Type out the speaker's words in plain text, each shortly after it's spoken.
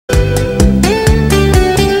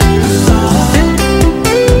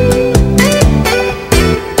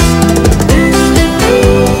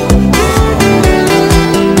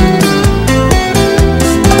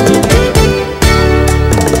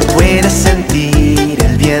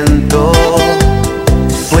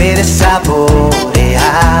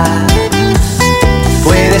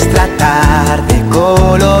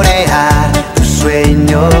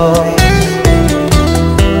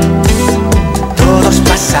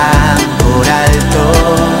pasan por alto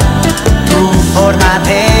tu forma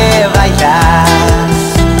de bailar,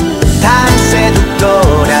 tan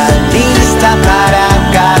seductora, lista para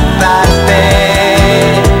cazarte.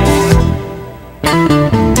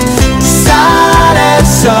 Sale el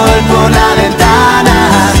sol por la ventana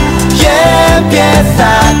y empieza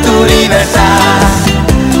tu libertad.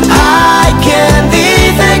 Hay quien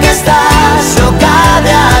dice que estás loca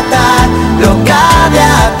de atar, loca de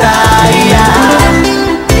atar.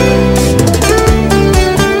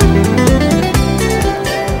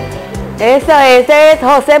 Eso es, ese es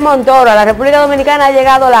José Montoro. A la República Dominicana ha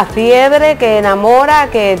llegado la fiebre que enamora,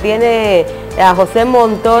 que tiene a José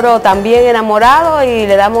Montoro también enamorado, y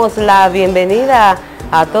le damos la bienvenida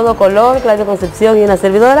a todo color, Claudio Concepción y una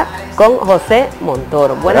servidora, con José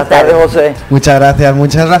Montoro. Buenas tardes, José. Muchas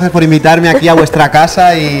gracias por invitarme aquí a vuestra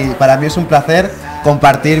casa, y para mí es un placer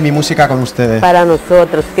compartir mi música con ustedes. Para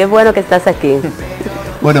nosotros, qué bueno que estás aquí.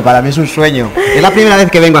 Bueno, para mí es un sueño. Es la primera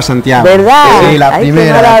vez que vengo a Santiago. ¿Verdad? Sí, la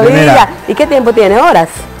primera. ¿Y qué tiempo tiene? ¿Horas?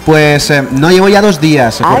 Pues no, llevo ya 2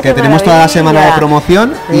 días, porque tenemos toda la semana de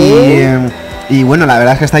promoción. ¿Sí? Y bueno, la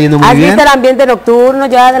verdad es que está yendo muy bien. ¿Has visto el ambiente nocturno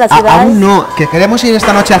ya de la ciudad? Aún no, que queremos ir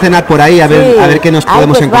esta noche a cenar por ahí, a ver qué nos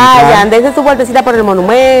podemos encontrar. Vayan, dense su vueltecita por el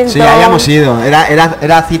monumento. Sí, ahí hemos ido,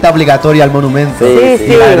 era cita obligatoria al monumento. Sí.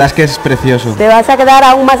 Y la verdad es que es precioso. Te vas a quedar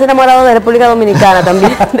aún más enamorado de República Dominicana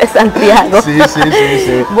también, de Santiago. Sí.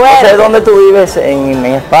 Bueno. ¿De dónde tú vives? ¿En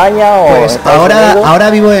España o pues ahora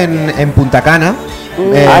vivo en Punta Cana.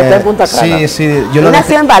 Está en Punta Cana. Sí. Yo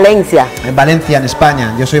nací en Valencia. En Valencia, en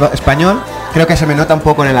España. Yo soy español. Creo que se me nota un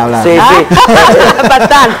poco en el hablar. Sí.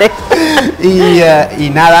 Bastante. Y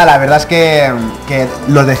nada, la verdad es que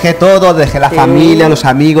lo dejé todo, dejé la familia, los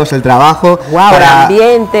amigos, el trabajo. Wow, el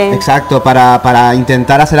ambiente. Exacto, para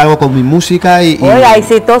intentar hacer algo con mi música. Oiga,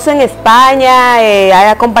 exitoso en España,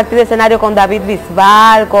 haya compartido escenario con David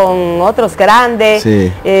Bisbal, con otros grandes.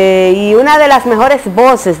 Sí. Y una de las mejores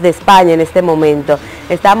voces de España en este momento.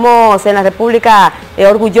 Estamos en la República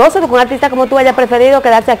orgullosos de que un artista como tú haya preferido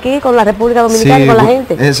quedarse aquí con la República Dominicana y con la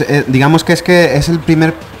gente. Digamos que es el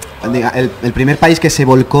primer país que se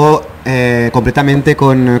volcó completamente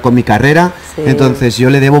con mi carrera. Sí. Entonces yo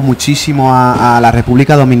le debo muchísimo a la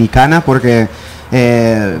República Dominicana, porque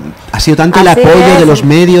ha sido tanto el apoyo de los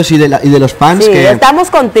medios y de los fans. Sí, que estamos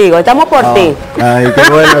contigo, estamos por ti. Ay,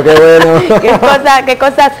 qué bueno. ¿Qué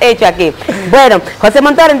cosa has hecho aquí? Bueno, José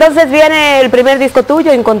Montoro, entonces viene el primer disco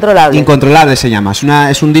tuyo, Incontrolable. Incontrolable se llama.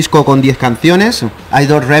 Es un disco con 10 canciones, hay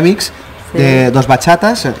 2 remix. De 2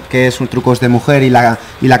 bachatas, que es un Trucos de Mujer, y la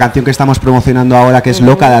canción que estamos promocionando ahora, que es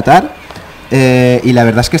Loca de Atar. Y la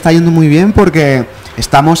verdad es que está yendo muy bien, porque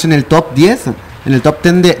estamos en el top 10, en el top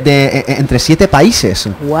 10 entre 7 países.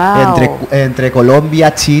 Wow. Entre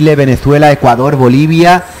Colombia, Chile, Venezuela, Ecuador,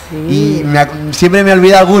 Bolivia. Sí. Y siempre me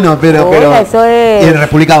olvida alguno, pero eso es... Y en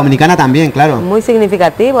República Dominicana también, claro. Muy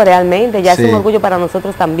significativo realmente, ya es un orgullo para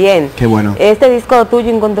nosotros también. Qué bueno. Este disco tuyo,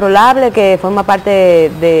 Incontrolable, que forma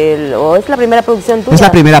parte ¿o es la primera producción tuya? Es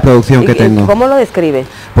la primera producción que tengo. ¿Cómo lo describes?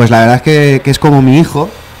 Pues la verdad es que es como mi hijo.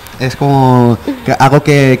 Es como algo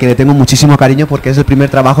que le tengo muchísimo cariño, porque es el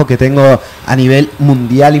primer trabajo que tengo a nivel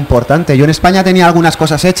mundial importante. Yo en España tenía algunas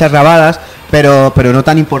cosas hechas, grabadas, pero no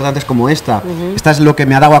tan importantes como esta. Esta es lo que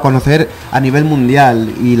me ha dado a conocer a nivel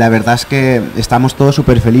mundial, y la verdad es que estamos todos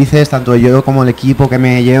súper felices, tanto yo como el equipo que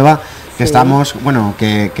me lleva, que estamos, bueno,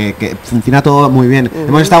 que funciona todo muy bien.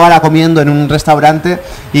 Hemos estado ahora comiendo en un restaurante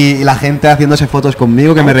y la gente haciéndose fotos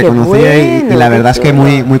conmigo, que me reconocía, y la verdad es que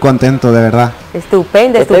muy contento, de verdad.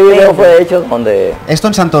 Estupendo. ¿Este video fue hecho donde? Esto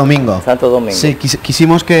en Santo Domingo. Santo Domingo. Sí,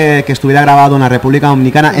 quisimos que estuviera grabado en la República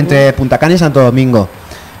Dominicana, entre Punta Cana y Santo Domingo.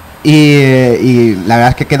 Y la verdad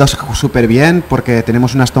es que quedó súper bien, porque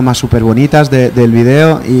tenemos unas tomas súper bonitas del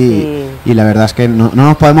video, y la verdad es que no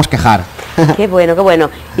nos podemos quejar. Qué bueno.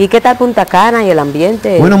 ¿Y qué tal Punta Cana y el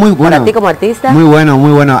ambiente? Bueno, muy bueno. ¿Para ti como artista? Muy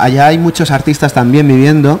bueno. Allá hay muchos artistas también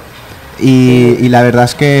viviendo, y la verdad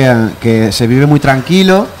es que se vive muy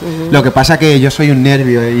tranquilo. Lo que pasa que yo soy un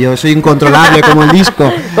nervio, yo soy incontrolable como el disco.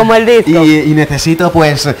 Como el disco. Y necesito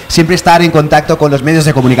pues siempre estar en contacto con los medios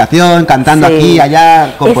de comunicación, cantando aquí,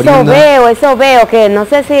 allá, componiendo. Eso veo, que no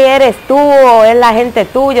sé si eres tú o es la gente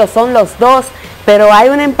tuya, son los dos, pero hay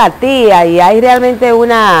una empatía y hay realmente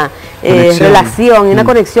una relación y una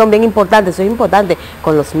conexión bien importante. Eso es importante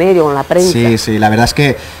con los medios, con la prensa. Sí, la verdad es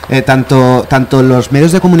que tanto los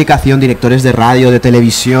medios de comunicación, directores de radio, de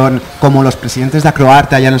televisión, como los presidentes de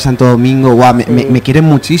Acroarte allá en el Santo Domingo, me quieren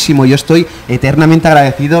muchísimo. Yo estoy eternamente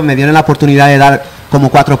agradecido. Me dieron la oportunidad de dar como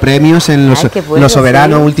 4 premios en los, bueno, los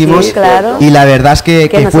soberanos últimos. Sí, claro. Y la verdad es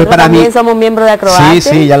que fue para mí... también somos miembros de Acroarte.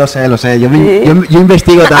 Sí, ya lo sé. Yo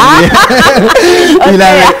investigo también.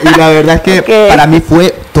 Y la verdad es que para mí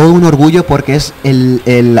fue todo un orgullo porque es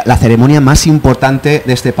la ceremonia más importante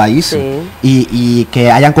de este país. Y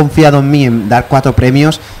que hayan confiado en mí en dar 4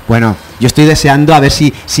 premios, bueno, yo estoy deseando a ver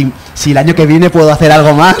si el año que viene puedo hacer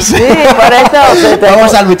algo más. Sí, por eso.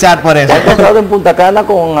 Vamos a luchar por eso. ¿Te has encontrado en Punta Cana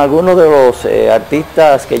con algunos de los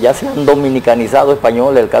artistas que ya se han dominicanizado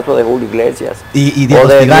españoles, el caso de Julio Iglesias? Y Diego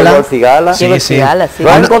Cigala. Sí.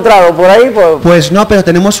 ¿Lo has encontrado por ahí? Pues no, pero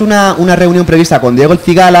tenemos una reunión prevista con Diego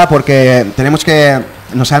Cigala porque tenemos que...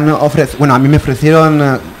 Nos han ofrecido... Bueno, a mí me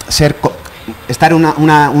ofrecieron estar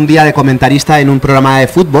un día de comentarista en un programa de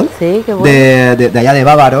fútbol. Sí, qué bueno. de allá de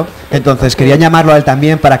Bávaro. Entonces querían llamarlo a él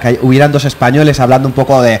también para que hubieran 2 españoles hablando un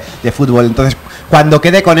poco de fútbol. Entonces cuando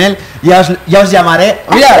quede con él ya os llamaré.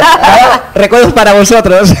 Mira, recuerdos para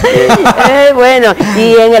vosotros. Bueno,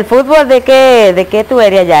 y en el fútbol ¿de qué tú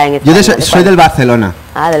eres ya en España? Yo soy del Barcelona.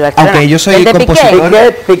 Del Barcelona. Aunque yo soy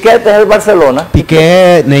compositor. Piqué es del Barcelona.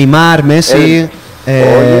 Piqué, Neymar, Messi. ¿Y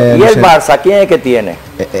el Barça quién es que tiene?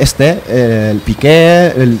 El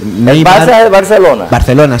Piqué, el Neymar. ¿El Barça es de Barcelona?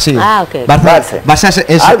 Barcelona, sí. Ok. Barça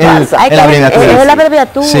es Barça. la abreviatura. Es la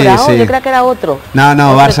abreviatura. Sí. Yo creo que era otro.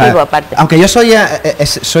 No, Barça. Aunque yo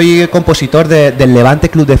soy compositor del Levante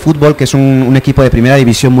Club de Fútbol, que es un equipo de primera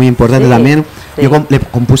división muy importante también. Sí. Yo le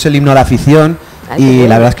compuse el himno a la afición. Y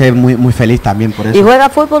la verdad es que muy feliz también por eso. ¿Y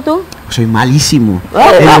juegas fútbol tú? Soy malísimo.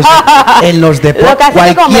 En los deportes,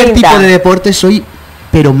 cualquier tipo de deporte soy,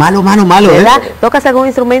 pero malo, ¿verdad? ¿Tocas algún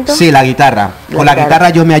instrumento? Sí, la guitarra. Con la guitarra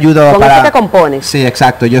yo me ayudo ¿Con eso que compones? Sí,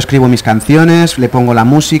 exacto. Yo escribo mis canciones, le pongo la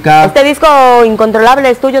música. ¿Este disco Incontrolable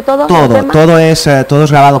es tuyo todo? Todo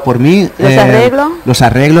es grabado por mí. ¿Los arreglos? Los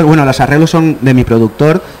arreglos son de mi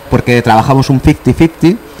productor porque trabajamos un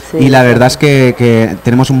 50-50. Y la verdad es que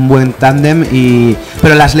tenemos un buen tándem,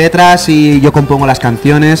 pero las letras y yo compongo las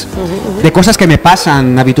canciones de cosas que me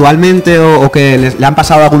pasan habitualmente o que le han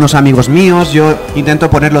pasado a algunos amigos míos. Yo intento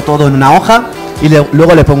ponerlo todo en una hoja y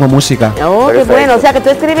luego le pongo música. Oh, qué bueno, o sea que tú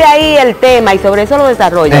escribes ahí el tema y sobre eso lo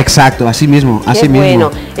desarrollas. Exacto, así mismo, así mismo.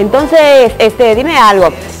 Bueno, entonces, dime algo,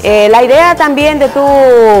 la idea también de tú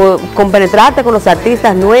compenetrarte con los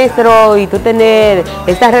artistas nuestros y tú tener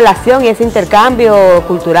esta relación y ese intercambio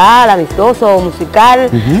cultural, amistoso, musical,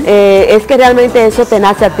 ¿es que realmente eso te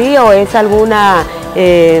nace a ti o es alguna,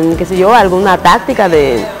 qué sé yo, alguna táctica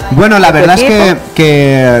de... Bueno, la verdad es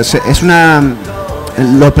que es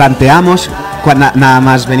lo planteamos. Nada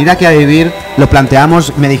más venir aquí a vivir, lo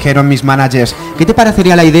planteamos, me dijeron mis managers, ¿qué te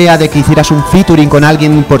parecería la idea de que hicieras un featuring con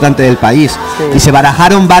alguien importante del país? Y se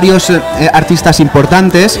barajaron varios artistas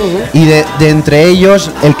importantes y de entre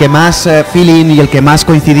ellos el que más feeling y el que más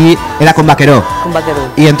coincidí era con Vaqueró.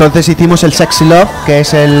 Y entonces hicimos el Sexy Love, que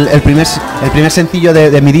es el primer sencillo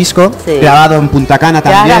de mi disco, grabado en Punta Cana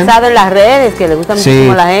también. Ya ha arrasado en las redes, que le gusta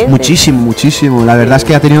muchísimo a la gente. Muchísimo. La verdad es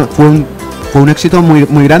que fue un éxito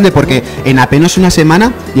muy grande porque en apenas una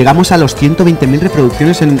semana llegamos a los 120.000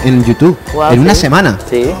 reproducciones en YouTube. Wow, en una semana.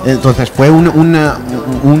 Sí. Entonces fue un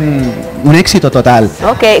éxito total.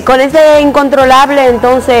 Ok, con ese Incontrolable,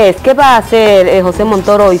 entonces, ¿qué va a hacer José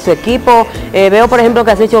Montoro y su equipo? Veo, por ejemplo,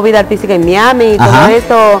 que has hecho vida artística en Miami y todo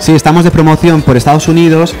esto. Sí, estamos de promoción por Estados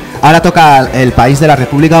Unidos. Ahora toca el país de la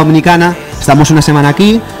República Dominicana. Estamos una semana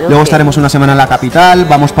aquí, luego estaremos una semana en la capital,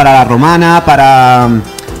 vamos para La Romana,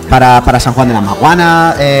 para San Juan de la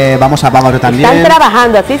Maguana, vamos a Bávaro también. Están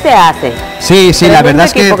trabajando, así se hace. Sí, la verdad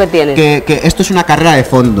es que esto es una carrera de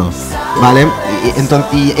fondo, ¿vale?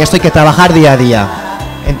 Y esto hay que trabajar día a día.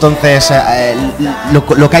 Entonces,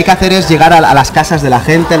 lo que hay que hacer es llegar a las casas de la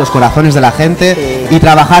gente, a los corazones de la gente y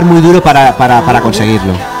trabajar muy duro para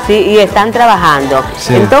conseguirlo. Sí, y están trabajando.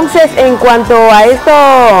 Sí. Entonces, en cuanto a esto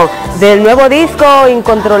del nuevo disco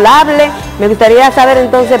Incontrolable, me gustaría saber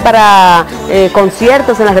entonces para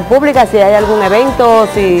conciertos en la República, si hay algún evento,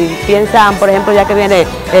 si piensan, por ejemplo, ya que viene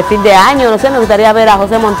el fin de año, no sé, me gustaría ver a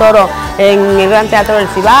José Montoro en el Gran Teatro del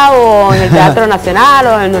Cibao, o en el Teatro Nacional,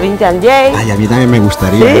 o en el Vinci &J. Ay, a mí también me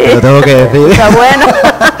gustaría, lo tengo que decir. Está bueno.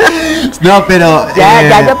 No, pero...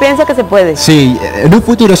 Ya yo pienso que se puede. Sí, en un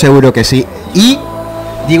futuro seguro que sí. Y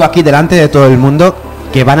digo aquí delante de todo el mundo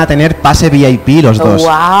que van a tener pase VIP los dos.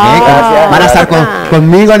 Wow, van a estar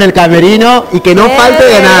conmigo en el camerino y que no falte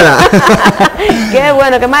de nada. Qué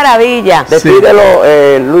bueno, qué maravilla. Despídelo,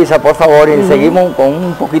 Luisa, por favor, y seguimos con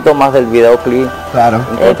un poquito más del videoclip. Claro.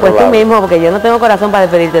 Pues tú mismo, porque yo no tengo corazón para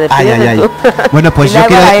despedirte. Despídete tú. Bueno, pues yo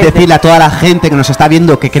quiero decirle a toda la gente que nos está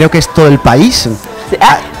viendo, que creo que es todo el país,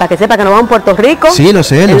 Para que sepa que nos vamos a Puerto Rico. Sí, lo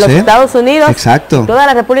sé, en lo los sé. Estados Unidos. Exacto. Y toda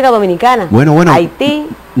la República Dominicana. Bueno. Haití.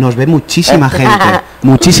 Nos ve muchísima gente,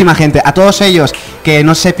 muchísima gente. A todos ellos que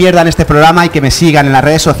no se pierdan este programa y que me sigan en las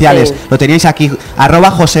redes sociales. Sí. Lo tenéis aquí,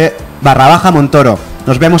 @José_Montoro.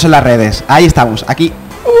 Nos vemos en las redes. Ahí estamos, aquí.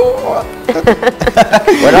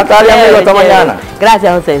 Buenas tardes, amigos, hasta mañana.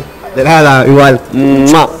 Gracias, José. De nada, igual.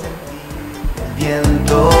 ¡Mua!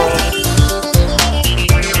 Viento.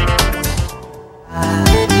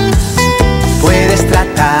 Puedes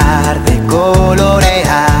tratar de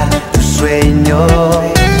colorear tus sueños.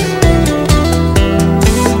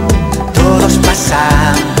 Todos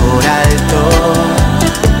pasan por alto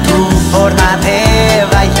tu forma de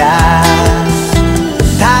bailar,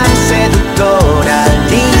 tan seductora,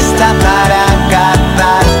 lista para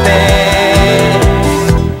cazarte.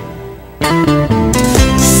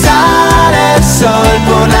 Sale el sol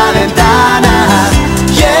por la ventana y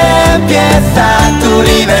empieza tu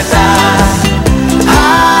libertad.